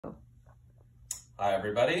Hi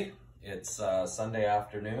everybody, it's Sunday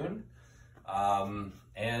afternoon,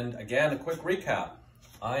 and again a quick recap.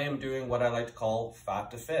 I am doing what I like to call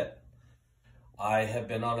Fat to Fit. I have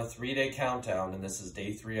been on a 3-day countdown, and this is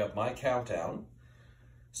day 3 of my countdown.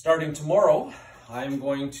 Starting tomorrow, I'm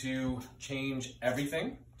going to change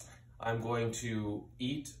everything. I'm going to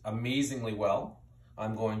eat amazingly well.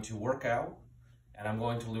 I'm going to work out, and I'm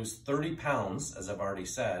going to lose 30 pounds, as I've already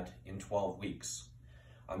said, in 12 weeks.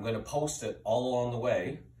 I'm going to post it all along the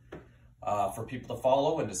way for people to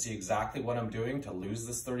follow and to see exactly what I'm doing to lose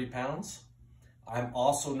this 30 pounds. I'm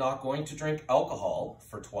also not going to drink alcohol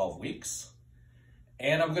for 12 weeks.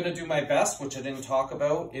 And I'm going to do my best, which I didn't talk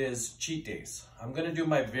about, is cheat days. I'm going to do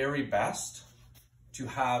my very best to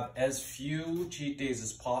have as few cheat days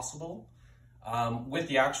as possible, with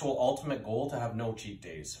the actual ultimate goal to have no cheat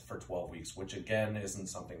days for 12 weeks, which again isn't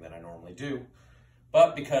something that I normally do.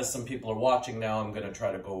 But because some people are watching now, I'm going to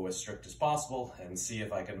try to go as strict as possible and see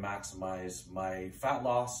if I can maximize my fat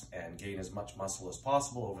loss and gain as much muscle as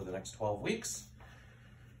possible over the next 12 weeks.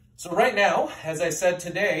 So right now, as I said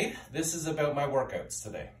today, this is about my workouts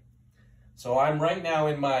today. So I'm right now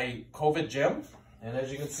in my COVID gym, and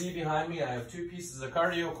as you can see behind me, I have 2 pieces of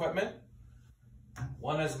cardio equipment.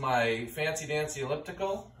 One is my fancy dancy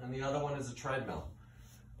elliptical, and the other one is a treadmill.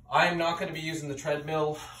 I'm not going to be using the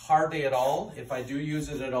treadmill hardly at all. If I do use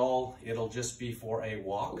it at all, it'll just be for a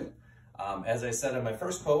walk. As I said in my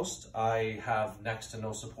first post, I have next to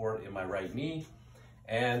no support in my right knee,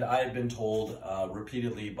 and I've been told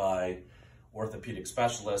repeatedly by orthopedic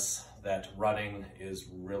specialists that running is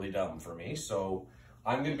really dumb for me. So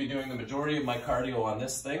I'm going to be doing the majority of my cardio on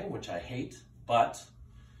this thing, which I hate, but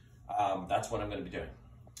that's what I'm going to be doing.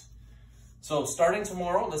 So starting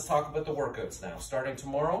tomorrow, let's talk about the workouts now. Starting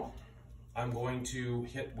tomorrow, I'm going to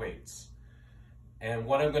hit weights. And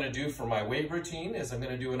what I'm going to do for my weight routine is I'm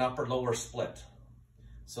going to do an upper-lower split.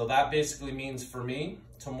 So that basically means for me,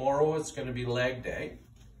 tomorrow it's going to be leg day.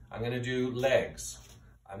 I'm going to do legs.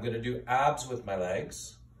 I'm going to do abs with my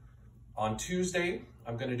legs. On Tuesday,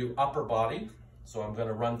 I'm going to do upper body. So I'm going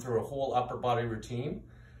to run through a whole upper body routine.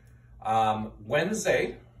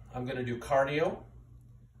 Wednesday, I'm going to do cardio.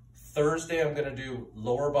 Thursday, I'm going to do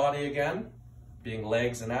lower body again, being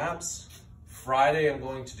legs and abs. Friday, I'm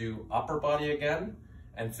going to do upper body again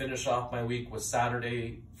and finish off my week with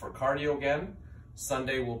Saturday for cardio again.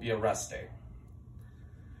 Sunday will be a rest day.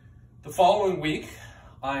 The following week,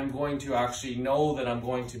 I'm going to actually know that I'm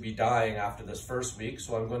going to be dying after this first week,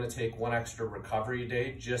 so I'm going to take 1 extra recovery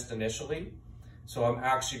day just initially. So I'm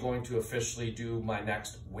actually going to officially do my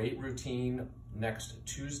next weight routine next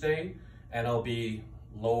Tuesday, and I'll be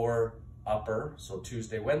lower, upper, so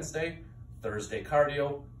Tuesday, Wednesday, Thursday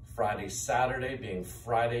cardio, Friday, Saturday, being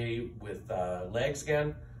Friday with legs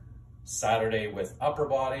again, Saturday with upper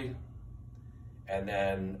body, and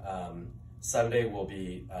then Sunday will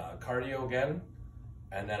be cardio again,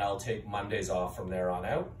 and then I'll take Mondays off from there on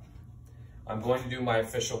out. I'm going to do my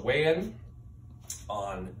official weigh-in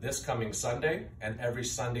on this coming Sunday and every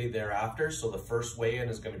Sunday thereafter. So the first weigh-in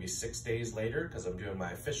is going to be 6 days later because I'm doing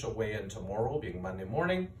my official weigh-in tomorrow, being Monday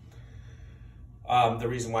morning. The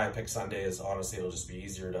reason why I picked Sunday is honestly it'll just be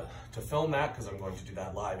easier to film that because I'm going to do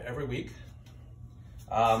that live every week.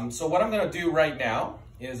 So what I'm going to do right now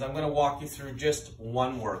is I'm going to walk you through just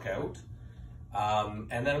one workout, and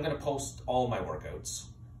then I'm going to post all my workouts.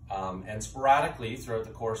 And sporadically throughout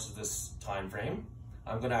the course of this time frame,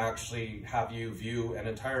 I'm going to actually have you view an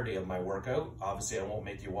entirety of my workout. Obviously, I won't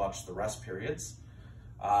make you watch the rest periods,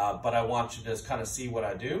 but I want you to kind of see what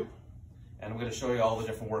I do, and I'm going to show you all the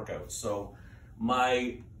different workouts. So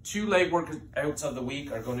my 2 leg workouts of the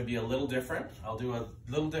week are going to be a little different. I'll do a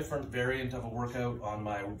little different variant of a workout on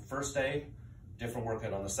my first day, different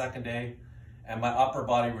workout on the second day, and my upper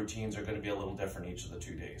body routines are going to be a little different each of the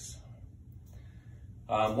 2 days.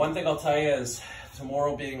 One thing I'll tell you is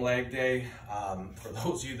tomorrow being leg day, for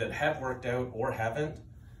those of you that have worked out or haven't,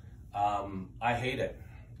 I hate it.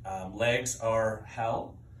 Legs are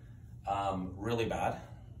hell, really bad.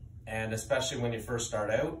 And especially when you first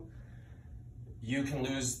start out, you can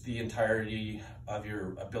lose the entirety of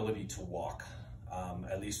your ability to walk,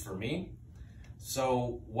 at least for me.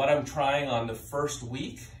 So what I'm trying on the first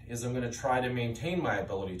week is I'm going to try to maintain my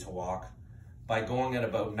ability to walk by going at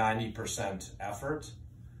about 90% effort.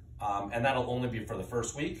 And that'll only be for the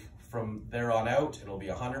first week. From there on out, it'll be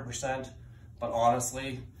 100%. But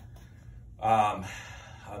honestly, a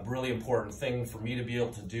really important thing for me to be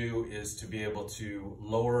able to do is to be able to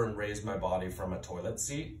lower and raise my body from a toilet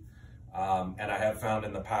seat. And I have found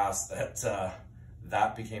in the past that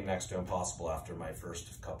that became next to impossible after my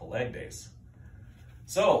first couple leg days.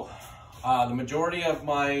 So the majority of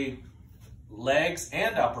my legs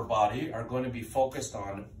and upper body are going to be focused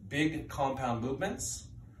on big compound movements.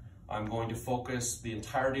 I'm going to focus the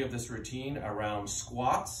entirety of this routine around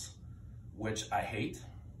squats, which I hate,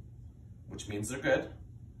 which means they're good.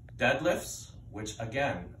 Deadlifts, which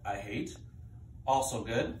again, I hate, also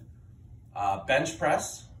good. Bench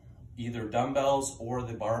press, either dumbbells or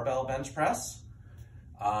the barbell bench press.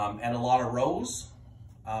 And a lot of rows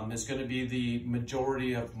is going to be the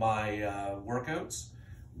majority of my workouts,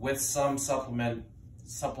 with some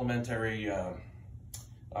supplementary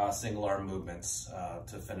single arm movements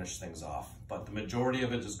to finish things off. But the majority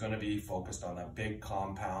of it is going to be focused on that big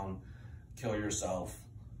compound, kill yourself,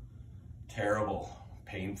 terrible,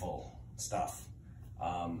 painful stuff.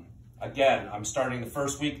 Again, I'm starting the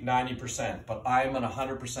first week 90%, but I'm an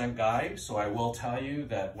 100% guy, so I will tell you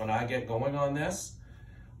that when I get going on this,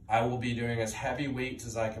 I will be doing as heavy weights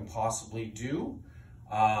as I can possibly do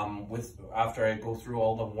after I go through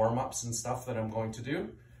all the warm-ups and stuff that I'm going to do.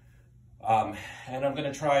 And I'm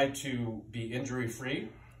going to try to be injury-free,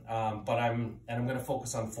 but I'm going to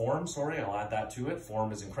focus on form. Sorry, I'll add that to it.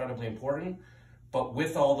 Form is incredibly important. But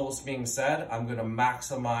with all those being said, I'm going to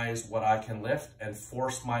maximize what I can lift and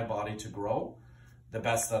force my body to grow the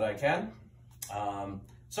best that I can.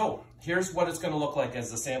 So here's what it's going to look like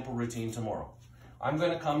as the sample routine tomorrow. I'm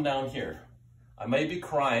going to come down here. I may be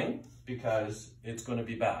crying because it's going to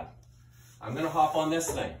be bad. I'm going to hop on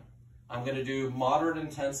this thing. I'm going to do moderate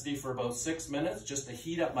intensity for about 6 minutes just to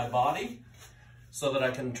heat up my body so that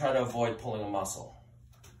I can try to avoid pulling a muscle.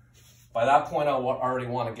 By that point, I already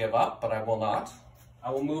want to give up, but I will not.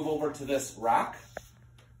 I will move over to this rack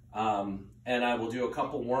and I will do a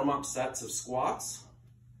couple warm-up sets of squats.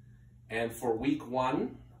 And for week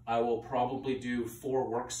 1, I will probably do 4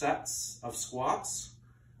 work sets of squats.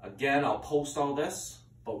 Again, I'll post all this,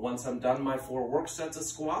 but once I'm done my 4 work sets of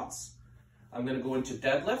squats, I'm going to go into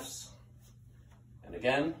deadlifts. And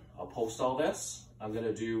again, I'll post all this. I'm going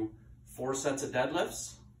to do 4 sets of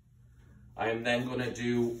deadlifts. I am then going to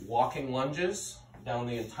do walking lunges down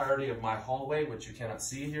the entirety of my hallway, which you cannot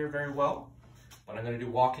see here very well. But I'm going to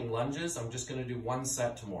do walking lunges. I'm just going to do 1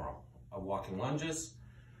 set tomorrow of walking lunges.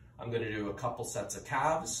 I'm going to do a couple sets of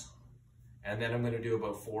calves, and then I'm going to do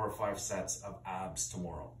about 4 or 5 sets of abs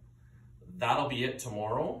tomorrow. That'll be it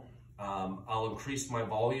tomorrow. I'll increase my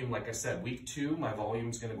volume. Like I said, week 2, my volume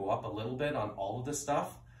is going to go up a little bit on all of this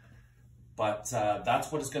stuff, but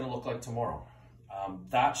that's what it's going to look like tomorrow.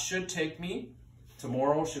 That should take me,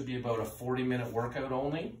 tomorrow should be about a 40-minute workout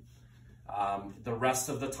only. The rest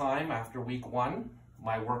of the time after week 1,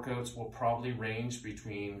 my workouts will probably range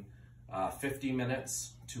between 50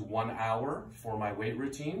 minutes to 1 hour for my weight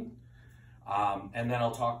routine. And then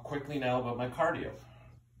I'll talk quickly now about my cardio.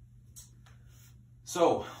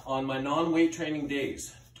 So on my non-weight training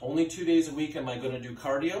days, only 2 days a week am I going to do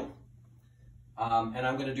cardio, and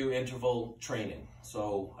I'm going to do interval training.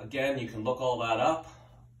 So again, you can look all that up.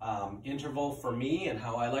 Interval for me and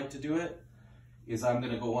how I like to do it is I'm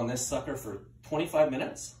going to go on this sucker for 25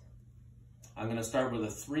 minutes. I'm going to start with a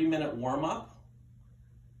 3-minute warm-up,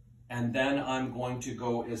 and then I'm going to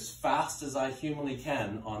go as fast as I humanly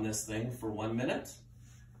can on this thing for 1 minute.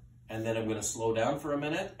 And then I'm going to slow down for a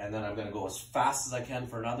minute, and then I'm going to go as fast as I can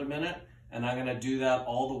for another minute. And I'm going to do that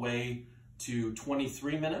all the way to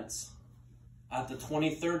 23 minutes. At the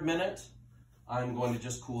 23rd minute, I'm going to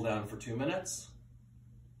just cool down for 2 minutes.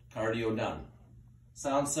 Cardio done.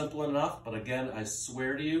 Sounds simple enough, but again, I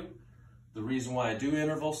swear to you, the reason why I do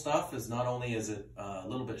interval stuff is not only is it a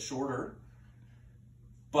little bit shorter,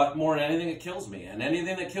 but more than anything, it kills me. And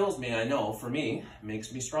anything that kills me, I know, for me,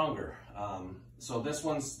 makes me stronger. So this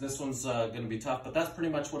one's going to be tough, but that's pretty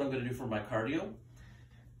much what I'm going to do for my cardio.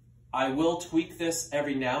 I will tweak this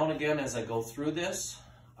every now and again as I go through this,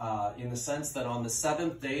 in the sense that on the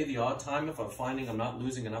 7th day, the odd time, if I'm finding I'm not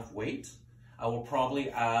losing enough weight, I will probably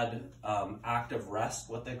add active rest,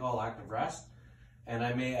 what they call active rest. And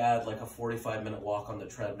I may add like a 45-minute walk on the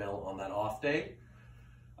treadmill on that off day.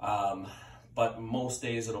 But most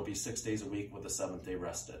days it'll be 6 days a week with the 7th day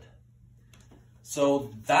rested.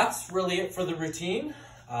 So that's really it for the routine.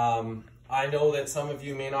 I know that some of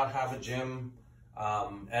you may not have a gym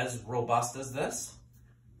as robust as this,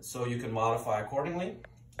 so you can modify accordingly.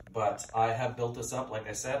 But I have built this up. Like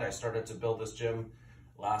I said, I started to build this gym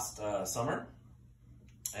last summer,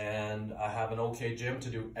 and I have an okay gym to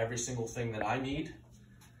do every single thing that I need.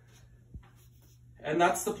 And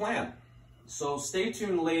that's the plan. So stay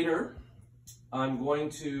tuned later. I'm going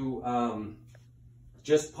to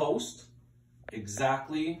just post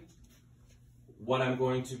exactly what I'm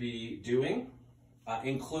going to be doing,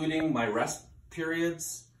 including my rest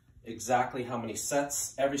periods, exactly how many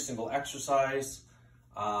sets, every single exercise.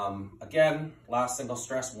 Again, last thing I'll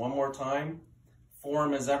stress one more time,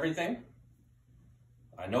 form is everything.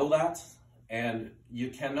 I know that, and you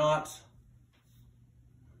cannot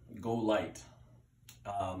go light.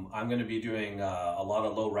 I'm going to be doing a lot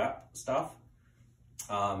of low rep stuff.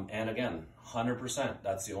 And again, 100%.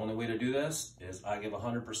 That's the only way to do this, is I give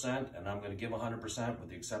 100%, and I'm going to give 100% with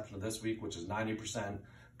the exception of this week, which is 90%.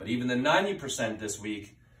 But even the 90% this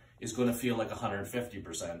week is going to feel like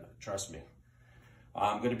 150%. Trust me.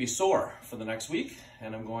 I'm going to be sore for the next week,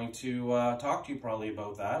 and I'm going to talk to you probably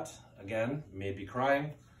about that. Again, maybe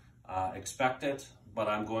crying, expect it, but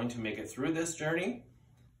I'm going to make it through this journey.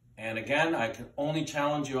 And again, I can only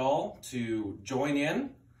challenge you all to join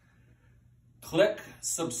in. Click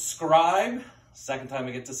subscribe. Second time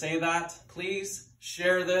I get to say that. Please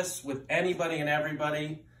share this with anybody and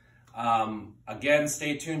everybody. Again,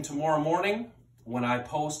 stay tuned tomorrow morning when I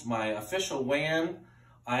post my official weigh-in.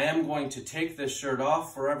 I am going to take this shirt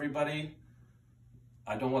off for everybody.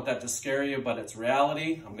 I don't want that to scare you, but it's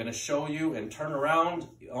reality. I'm going to show you and turn around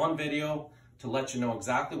on video to let you know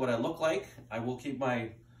exactly what I look like. I will keep my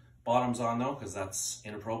bottoms on though, because that's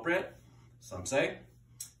inappropriate, some say.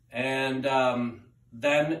 And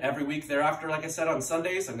then every week thereafter, like I said, on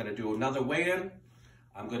Sundays, I'm going to do another weigh-in.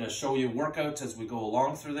 I'm going to show you workouts as we go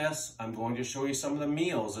along through this. I'm going to show you some of the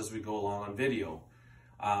meals as we go along on video.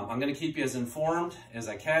 I'm going to keep you as informed as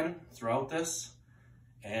I can throughout this.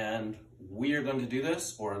 And we are going to do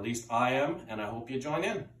this, or at least I am, and I hope you join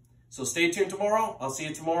in. So stay tuned tomorrow. I'll see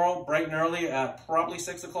you tomorrow bright and early at probably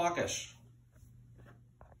 6 o'clock-ish.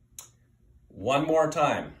 One more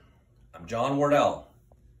time. I'm John Wardell.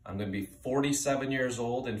 I'm going to be 47 years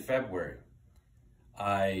old in February.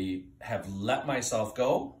 I have let myself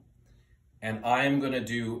go, and I am going to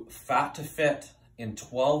do Fat to Fit in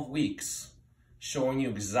 12 weeks, showing you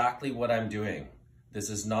exactly what I'm doing. This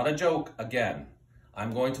is not a joke. Again,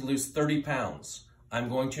 I'm going to lose 30 pounds. I'm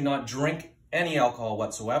going to not drink any alcohol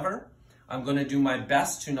whatsoever. I'm going to do my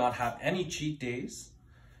best to not have any cheat days,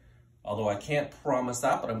 although I can't promise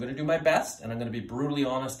that, but I'm going to do my best, and I'm going to be brutally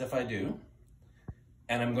honest if I do.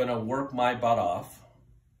 And I'm going to work my butt off,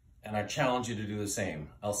 and I challenge you to do the same.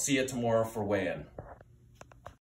 I'll see you tomorrow for weigh-in.